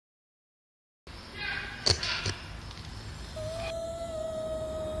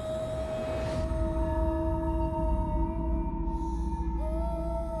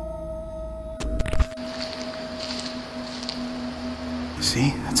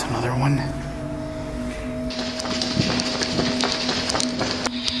See, that's another one.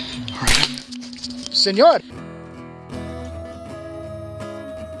 All right. Senor!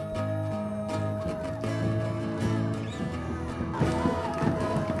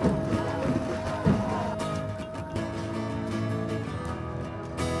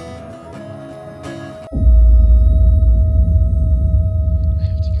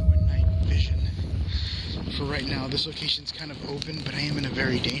 Right now, this location's kind of open, but I am in a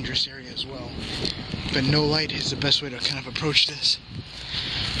very dangerous area as well. But no light is the best way to kind of approach this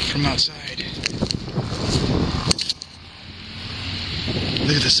from outside.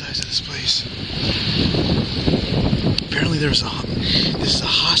 Look at the size of this place. Apparently this is a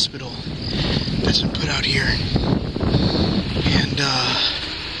hospital that's been put out here. And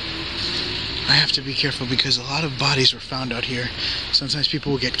I have to be careful because a lot of bodies were found out here. Sometimes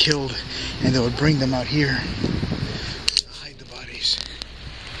people will get killed and they would bring them out here to hide the bodies.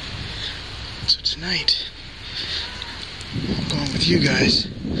 So tonight, I'm going with you guys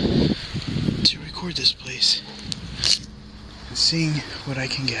to record this place and seeing what I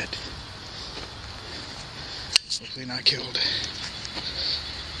can get. Hopefully not killed.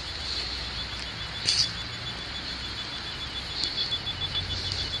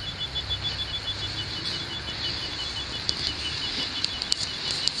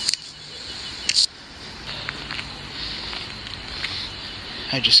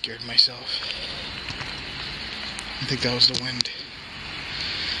 I just scared myself. I think that was the wind.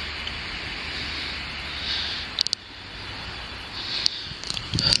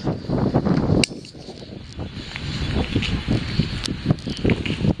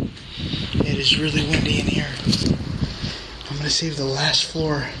 It is really windy in here. I'm gonna save the last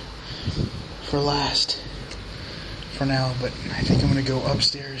floor for last for now, but I think I'm gonna go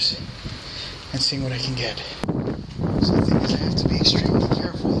upstairs and see what I can get. So the thing is, I have to be extremely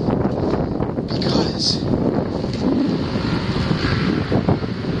careful because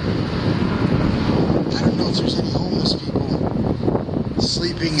I don't know if there's any homeless people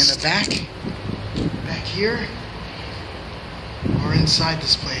sleeping in the back here, or inside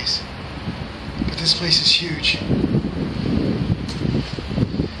this place. But this place is huge.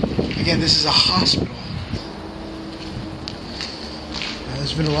 Again, this is a hospital. Now,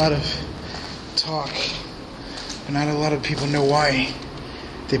 there's been a lot of talk. Not a lot of people know why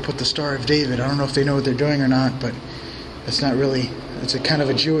they put the Star of David. I don't know if they know what they're doing or not, but it's not really, it's a kind of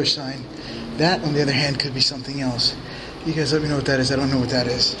a Jewish sign. That, on the other hand, could be something else. You guys let me know what that is. I don't know what that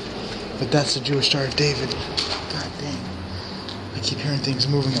is. But that's the Jewish Star of David. God dang. I keep hearing things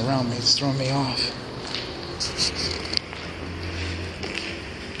moving around me. It's throwing me off.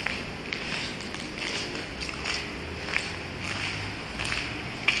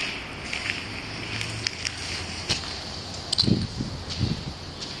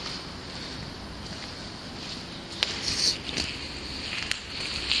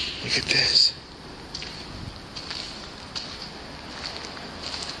 Look at this.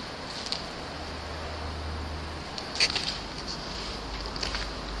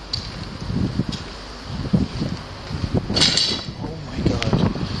 Oh my God.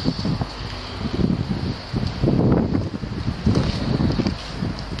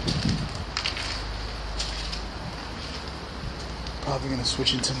 Probably gonna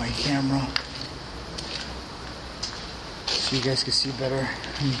switch into my camera so you guys can see better.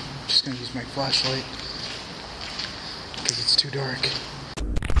 I'm just gonna use my flashlight because it's too dark.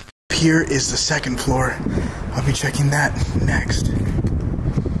 Here is the second floor. I'll be checking that next.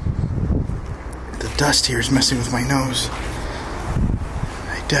 The dust here is messing with my nose.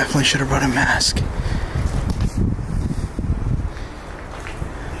 I definitely should have brought a mask.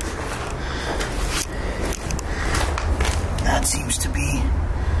 That seems to be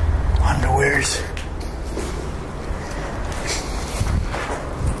underwears.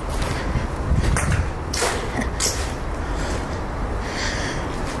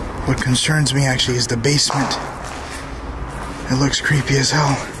 What concerns me actually is the basement. It looks creepy as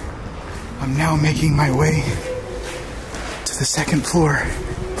hell. I'm now making my way to the second floor.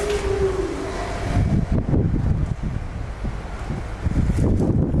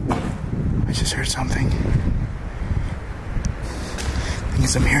 I just heard something. I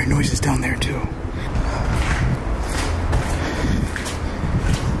think I'm hearing noises down there too.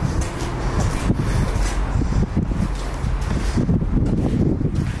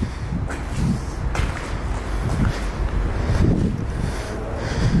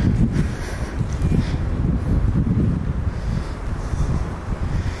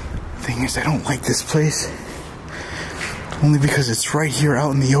 I don't like this place, only because it's right here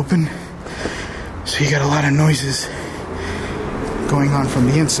out in the open, so you got a lot of noises going on from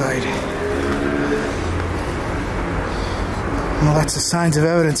the inside. Well, that's the signs of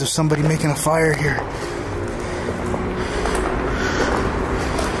evidence of somebody making a fire here.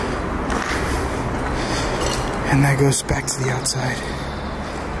 And that goes back to the outside.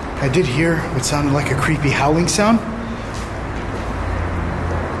 I did hear what sounded like a creepy howling sound.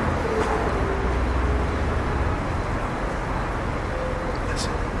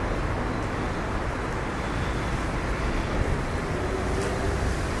 Listen.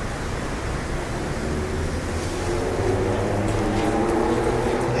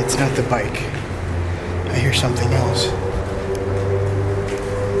 It's not the bike. I hear something else.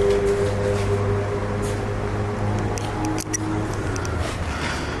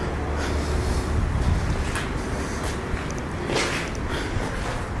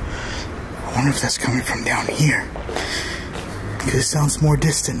 I wonder if that's coming from down here, because it sounds more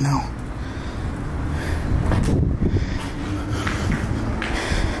distant now.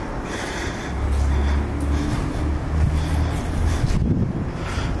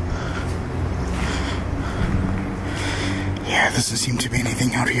 Yeah, there doesn't seem to be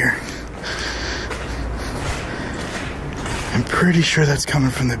anything out here. I'm pretty sure that's coming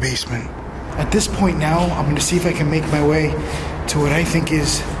from the basement. At this point now, I'm going to see if I can make my way to what I think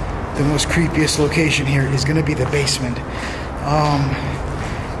is the most creepiest location here. Is going to be the basement.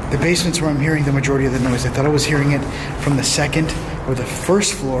 The basement's where I'm hearing the majority of the noise. I thought I was hearing it from the second or the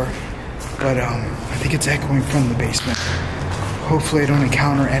first floor, but I think it's echoing from the basement. Hopefully I don't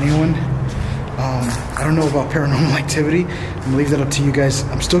encounter anyone. I don't know about paranormal activity. I'm gonna leave that up to you guys.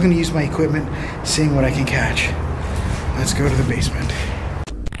 I'm still gonna use my equipment, seeing what I can catch. Let's go to the basement.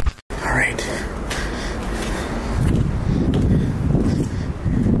 All right.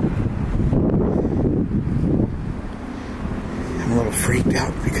 I'm a little freaked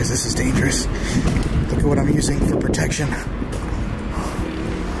out because this is dangerous. Look at what I'm using for protection.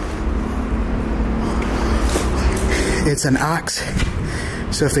 It's an axe,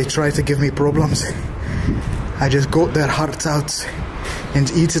 so if they try to give me problems, I just got their hearts out and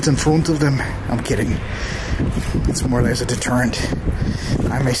eat it in front of them. I'm kidding. It's more or less a deterrent.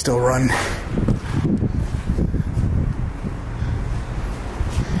 I may still run.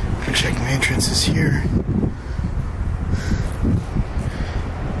 I'll check my entrances here.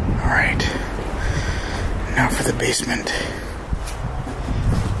 Alright. Now for the basement.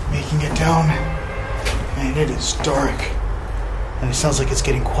 Making it down. Man, it is dark. And it sounds like it's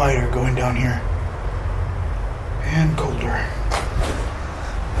getting quieter going down here. And colder.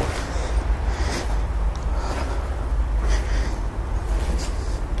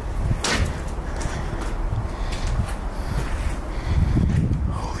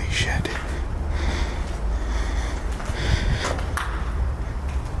 Holy shit.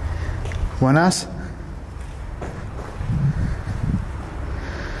 Buenas.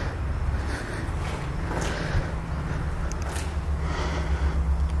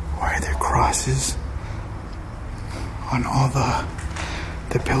 Why are there crosses on all the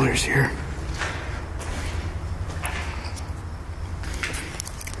pillars here?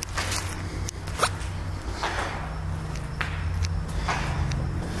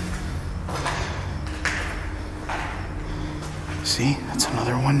 See, that's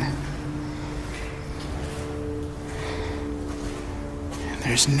another one. And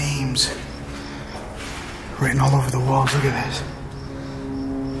there's names written all over the walls. Look at this.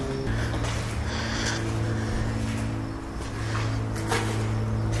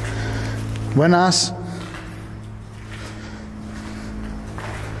 Buenas.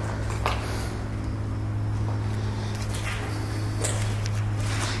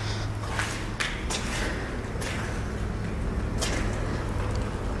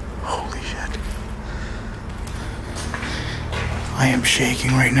 Holy shit. I am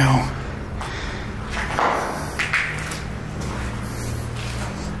shaking right now.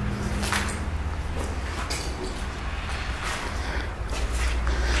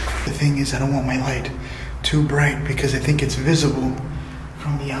 The thing is, I don't want my light too bright because I think it's visible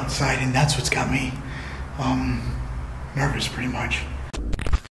from the outside, and that's what's got me nervous pretty much.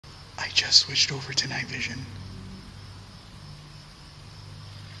 I just switched over to night vision.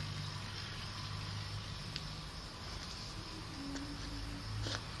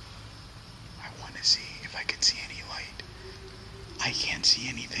 I want to see if I can see any light. I can't see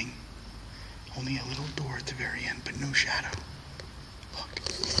anything. Only a little door at the very end, but no shadow. Look.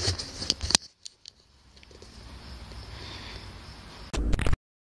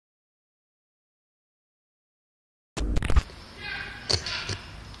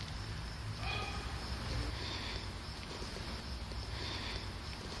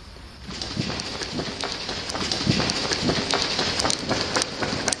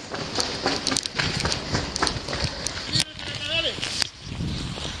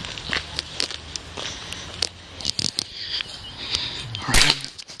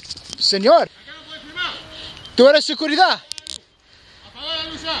 Señor, tú eres seguridad.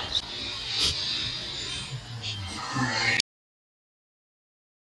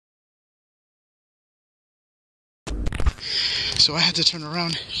 So I had to turn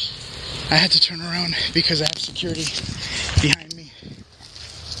around. I had to turn around because I have security behind me.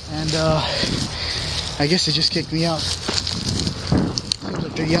 And I guess they just kicked me out. Seems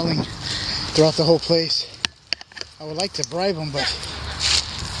like they're yelling throughout the whole place. I would like to bribe them, but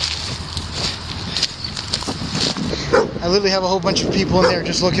I literally have a whole bunch of people in there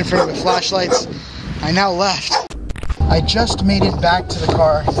just looking for me with flashlights. I now left. I just made it back to the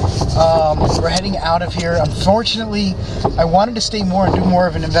car. We're heading out of here. Unfortunately, I wanted to stay more and do more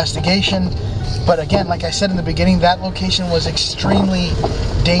of an investigation. But again, like I said in the beginning, that location was extremely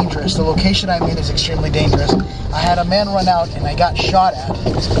dangerous. The location I'm in is extremely dangerous. I had a man run out and I got shot at.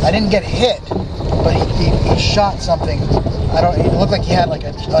 I didn't get hit, but he shot something. It looked like he had like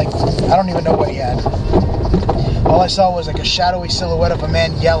I don't even know what he had. All I saw was like a shadowy silhouette of a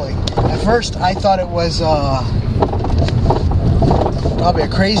man yelling. At first, I thought it was probably a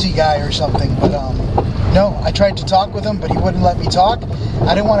crazy guy or something, but no, I tried to talk with him, but he wouldn't let me talk.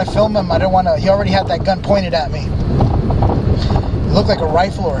 I didn't want to film him. He already had that gun pointed at me. It looked like a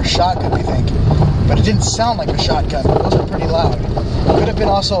rifle or a shotgun, I think, but it didn't sound like a shotgun. Those are pretty loud. It could have been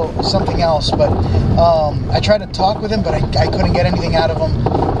also something else, but I tried to talk with him, but I couldn't get anything out of him.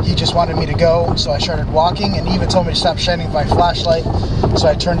 He just wanted me to go, so I started walking, and he even told me to stop shining my flashlight, so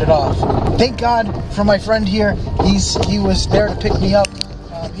I turned it off. Thank God for my friend here. He was there to pick me up.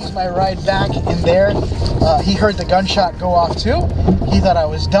 He's my ride back in there. He heard the gunshot go off too. He thought I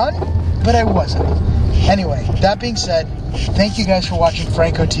was done, but I wasn't. Anyway, that being said, thank you guys for watching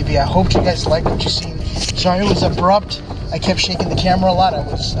Franco TV. I hope you guys liked what you seen. Sorry it was abrupt. I kept shaking the camera a lot.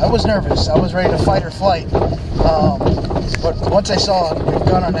 I was nervous. I was ready to fight or flight. But once I saw a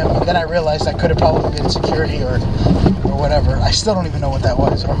gun on him, then I realized that could have probably been security or whatever. I still don't even know what that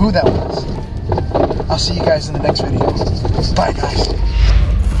was or who that was. I'll see you guys in the next video. Bye, guys.